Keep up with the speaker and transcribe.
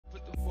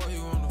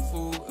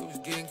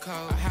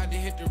cold. I had to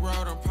hit the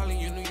road, I'm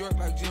probably in New York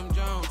like Jim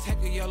Jones.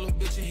 Take a yellow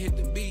bitch and hit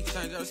the beach,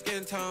 change her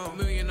skin tone. $1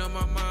 million on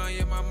my mind,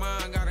 yeah, my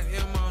mind got an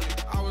M on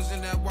it. I was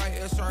in that white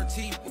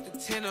SRT with the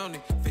 10 on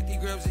it. 50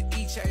 grams of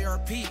each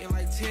ARP and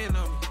like 10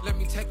 on it. Let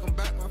me take them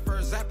back, my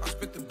first zap, I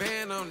spent the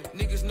band on it.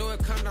 Niggas know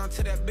it come down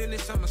to that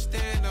business, I'ma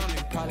stand on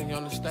it. Probably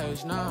on the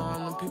stage now,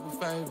 I'm them people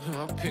favorite.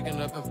 I'm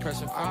picking up and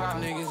pressing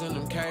 5 niggas in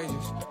them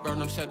cages. Bro,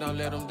 them said don't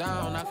let them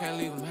down, I can't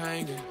leave them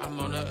hanging. I'm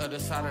on the other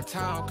side of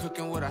town,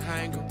 cooking with a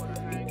hanger.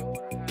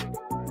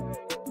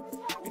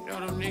 You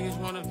know them niggas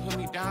wanna put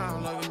me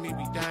down, loving me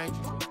be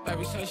dangerous.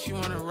 Baby said she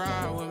wanna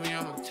ride with me,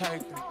 I'ma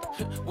take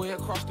her. Way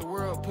across the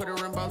world, put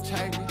her in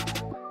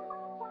Bottega.